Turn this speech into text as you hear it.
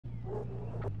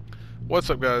What's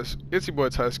up, guys? It's your boy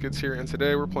Goosiest here, and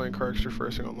today we're playing CarX Drift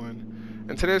Racing Online.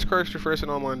 In today's CarX Drift Racing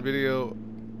Online video,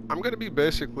 I'm going to be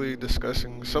basically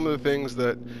discussing some of the things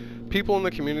that people in the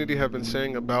community have been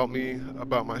saying about me,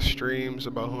 about my streams,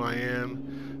 about who I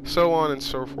am, so on and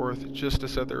so forth, just to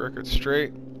set the record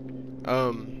straight.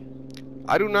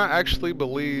 I do not actually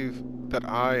believe that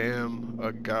I am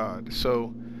a god,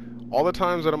 so all the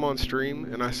times that I'm on stream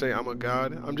and I say I'm a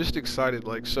god, I'm just excited.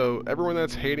 Like, so everyone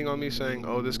that's hating on me saying,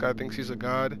 oh, this guy thinks he's a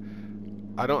god,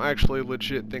 I don't actually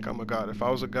legit think I'm a god. If I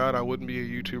was a god, I wouldn't be a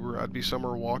YouTuber. I'd be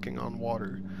somewhere walking on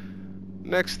water.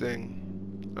 Next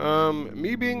thing,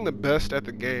 me being the best at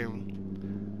the game,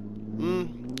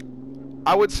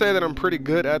 I would say that I'm pretty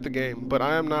good at the game, but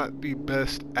I am not the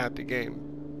best at the game.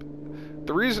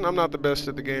 The reason I'm not the best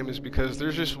at the game is because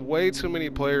there's just way too many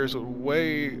players with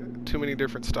way too many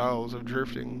different styles of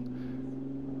drifting,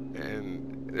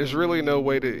 and there's really no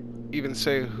way to even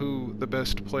say who the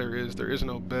best player is. There is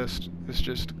no best. It's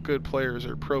just good players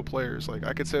or pro players. Like,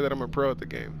 I could say that I'm a pro at the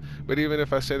game, but even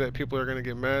if I say that, people are gonna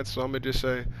get mad, so I'm gonna just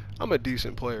say I'm a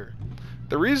decent player.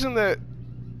 The reason that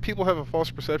people have a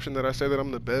false perception that I say that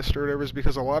I'm the best or whatever is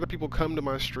because a lot of people come to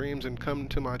my streams and come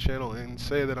to my channel and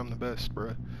say that I'm the best,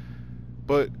 bruh.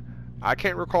 But I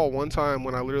can't recall one time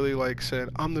when I literally like said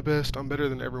I'm the best, I'm better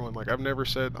than everyone. Like, I've never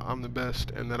said I'm the best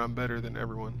and that I'm better than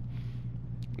everyone.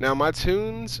 Now my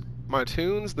tunes,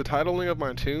 the titling of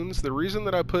my tunes, the reason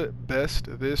that I put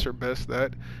best this or best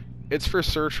that, it's for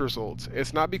search results.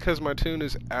 It's not because my tune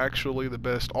is actually the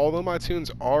best, although my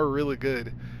tunes are really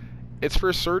good. It's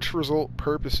for search result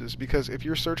purposes, because if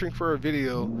you're searching for a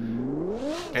video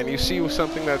and you see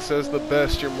something that says the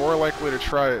best, you're more likely to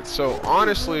try it. So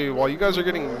honestly, while you guys are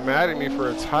getting mad at me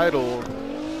for a title,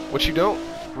 what you don't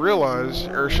realize,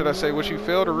 or should I say what you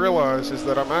fail to realize, is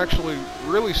that I'm actually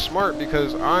really smart,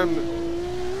 because I'm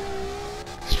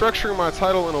structuring my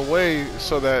title in a way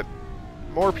so that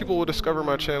more people will discover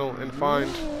my channel and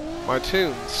find my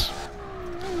tunes.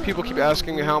 People keep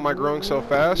asking me how am I growing so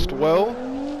fast. Well,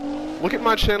 look at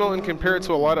my channel and compare it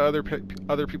to a lot of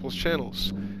other people's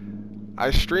channels. I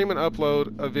stream and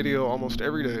upload a video almost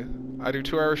every day. I do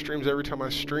 2-hour streams every time I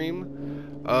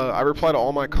stream. I reply to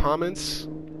all my comments,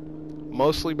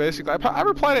 mostly, basically. I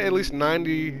reply to at least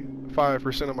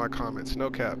 95% of my comments, no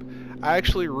cap. I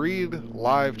actually read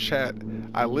live chat.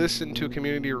 I listen to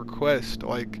community requests.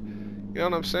 Like, you know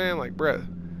what I'm saying? Like, bruh,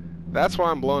 that's why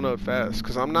I'm blowing up fast,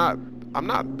 because I'm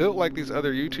not built like these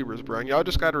other YouTubers, bro, and y'all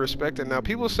just gotta respect it. Now,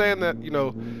 people saying that, you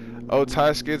know, oh,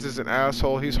 Goosiest is an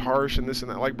asshole, he's harsh and this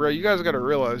and that. Like, bro, you guys gotta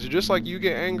realize, just like you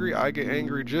get angry, I get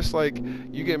angry. Just like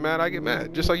you get mad, I get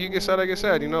mad. Just like you get sad, I get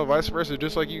sad. You know, vice versa.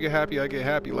 Just like you get happy, I get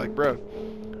happy. Like, bro,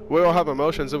 we all have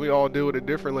emotions and we all deal with it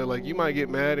differently. Like, you might get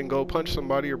mad and go punch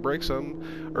somebody or break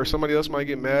something, or somebody else might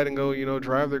get mad and go, you know,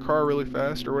 drive their car really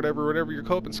fast or whatever your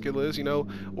coping skill is. You know,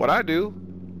 what I do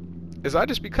is I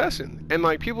just be cussing, and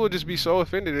like, people would just be so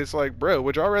offended. It's like, bro,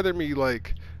 would y'all rather me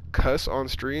like cuss on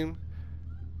stream,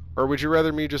 or would you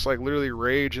rather me just like literally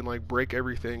rage and like break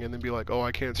everything and then be like, oh,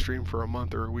 I can't stream for a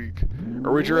month or a week?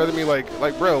 Or would you rather me like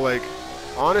bro, like,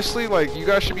 honestly, like, you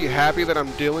guys should be happy that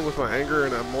I'm dealing with my anger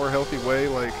in a more healthy way,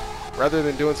 like, rather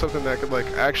than doing something that could like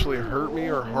actually hurt me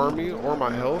or harm me or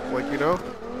my health, like, you know.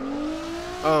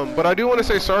 But I do want to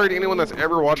say sorry to anyone that's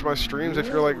ever watched my streams. If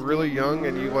you're like really young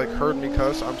and you like heard me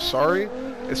cuss, I'm sorry.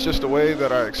 It's just a way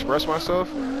that I express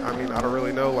myself. I mean, I don't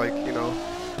really know, like, you know,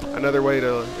 another way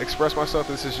to express myself.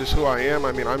 This is just who I am.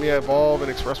 I mean, I may evolve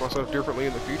and express myself differently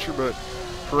in the future, but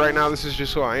for right now, this is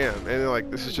just who I am. And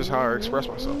like, this is just how I express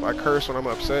myself. I curse when I'm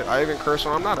upset. I even curse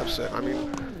when I'm not upset. I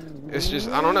mean, it's just,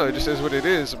 I don't know, it just is what it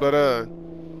is. But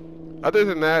other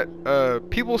than that,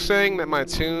 people saying that my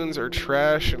tunes are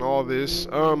trash and all this.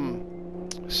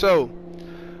 So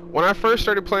when I first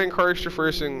started playing CarX Drift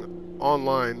Racing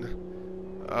Online,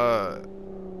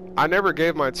 I never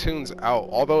gave my tunes out,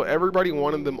 although everybody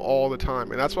wanted them all the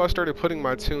time, and that's why I started putting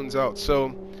my tunes out.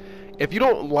 So if you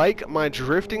don't like my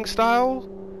drifting style,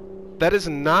 that does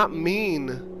not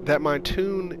mean that my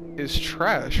tune is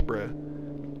trash, bruh.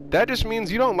 That just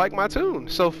means you don't like my tune.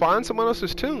 So find someone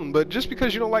else's tune. But just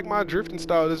because you don't like my drifting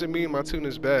style doesn't mean my tune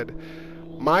is bad.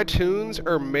 My tunes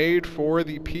are made for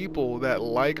the people that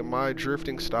like my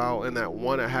drifting style and that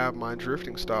want to have my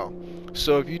drifting style.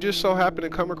 So if you just so happen to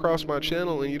come across my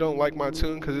channel and you don't like my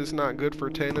tune because it's not good for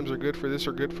tandems or good for this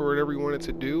or good for whatever you want it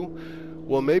to do,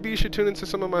 well, maybe you should tune into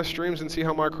some of my streams and see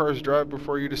how my cars drive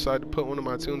before you decide to put one of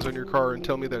my tunes on your car and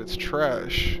tell me that it's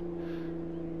trash.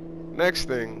 Next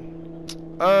thing.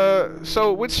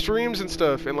 So with streams and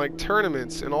stuff and like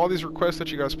tournaments and all these requests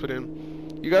that you guys put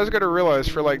in, you guys got to realize,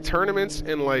 for like tournaments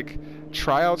and like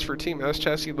tryouts for Team S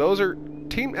Chassis, those are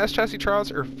Team S Chassis trials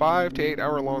are 5 to 8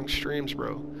 hour long streams,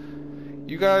 bro.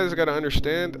 You guys gotta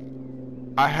understand,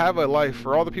 I have a life.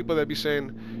 For all the people that be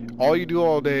saying, all you do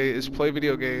all day is play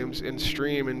video games and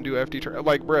stream and do FD trials.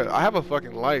 Like, bro, I have a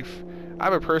fucking life. I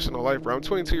have a personal life, bro. I'm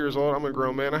 22 years old. I'm a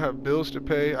grown man. I have bills to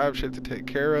pay. I have shit to take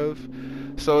care of.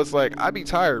 So it's like, I be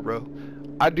tired, bro.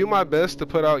 I do my best to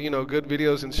put out, you know, good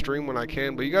videos and stream when I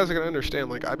can, but you guys are gonna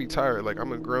understand, like, I be tired. Like,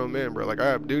 I'm a grown man, bro. Like, I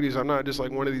have duties. I'm not just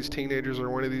like one of these teenagers or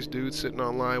one of these dudes sitting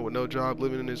online with no job,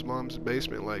 living in his mom's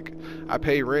basement. Like, I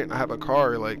pay rent. I have a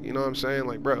car. Like, you know what I'm saying?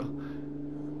 Like, bro.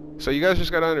 So you guys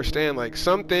just gotta understand, like,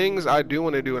 some things I do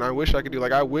want to do and I wish I could do.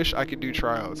 Like, I wish I could do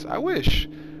tryouts. I wish.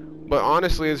 But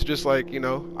honestly, it's just like, you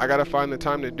know, I gotta find the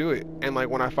time to do it. And like,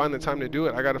 when I find the time to do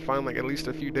it, I gotta find like at least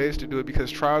a few days to do it,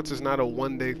 because tryouts is not a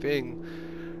one-day thing.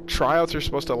 Tryouts are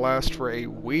supposed to last for a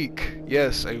week.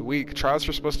 Yes, a week. Tryouts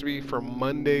are supposed to be from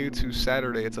Monday to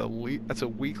Saturday. It's a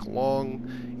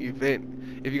week-long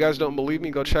event. If you guys don't believe me,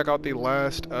 go check out the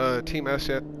last Team S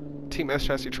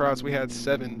Chassis tryouts. We had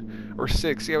 7 or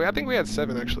 6. Yeah, I think we had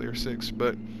 7 actually, or 6.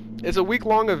 But it's a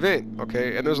week-long event,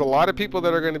 okay? And there's a lot of people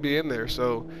that are going to be in there,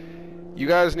 so you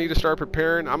guys need to start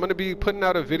preparing. I'm going to be putting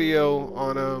out a video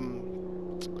on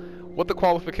what the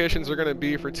qualifications are going to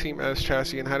be for Team S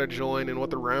Chassis and how to join and what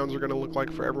the rounds are going to look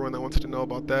like for everyone that wants to know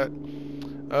about that.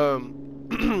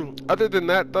 Other than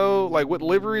that, though, like with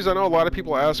liveries, I know a lot of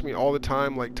people ask me all the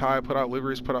time, like, Ty, put out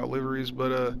liveries, but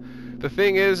the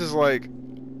thing is like,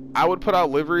 I would put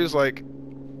out liveries, like,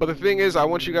 but the thing is, I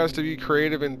want you guys to be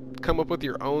creative and come up with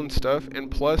your own stuff, and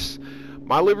plus,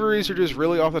 my liveries are just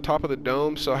really off the top of the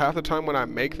dome, so half the time when I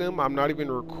make them, I'm not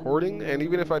even recording, and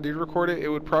even if I did record it, it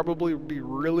would probably be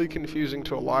really confusing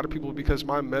to a lot of people, because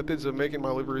my methods of making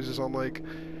my liveries is on, like,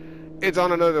 it's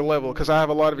on another level, because I have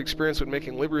a lot of experience with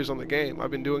making liveries on the game.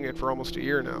 I've been doing it for almost a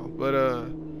year now, but,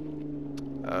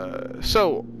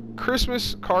 so,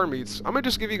 Christmas car meets. I'm going to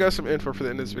just give you guys some info for the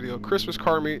end of this video. Christmas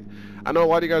car meet. I know a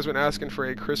lot of you guys have been asking for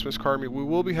a Christmas car meet. We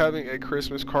will be having a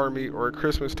Christmas car meet, or a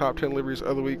Christmas top 10 liveries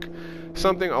of the week.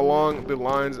 Something along the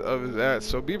lines of that.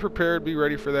 So be prepared, be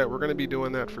ready for that. We're going to be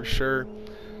doing that for sure.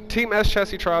 Team S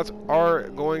Chassis trials are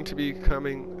going to be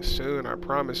coming soon, I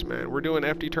promise, man. We're doing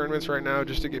FD tournaments right now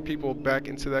just to get people back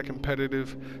into that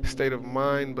competitive state of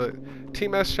mind. But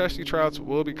Team S Chassis trials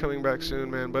will be coming back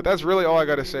soon, man. But that's really all I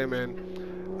got to say, man.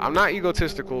 I'm not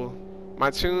egotistical. My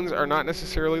tunes are not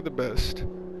necessarily the best.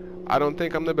 I don't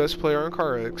think I'm the best player on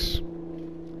CarX.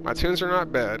 My tunes are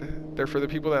not bad. They're for the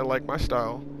people that like my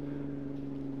style.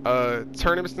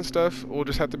 Tournaments and stuff will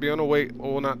just have to be on a wait.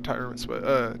 Well, not tournaments,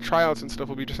 but tryouts and stuff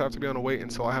will just have to be on a wait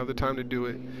until I have the time to do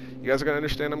it. You guys are gonna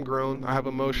understand I'm grown. I have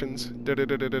emotions.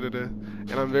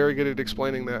 And I'm very good at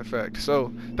explaining that fact.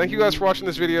 So, thank you guys for watching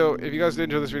this video. If you guys did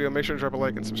enjoy this video, make sure to drop a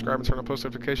like and subscribe and turn on post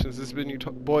notifications. This has been your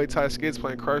boy Ty Skids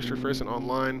playing CarX Drift Racing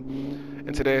online.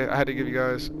 And today I had to give you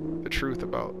guys the truth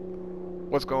about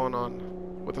what's going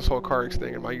on with this whole CarX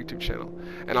thing in my YouTube channel.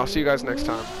 And I'll see you guys next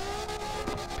time.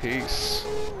 Peace.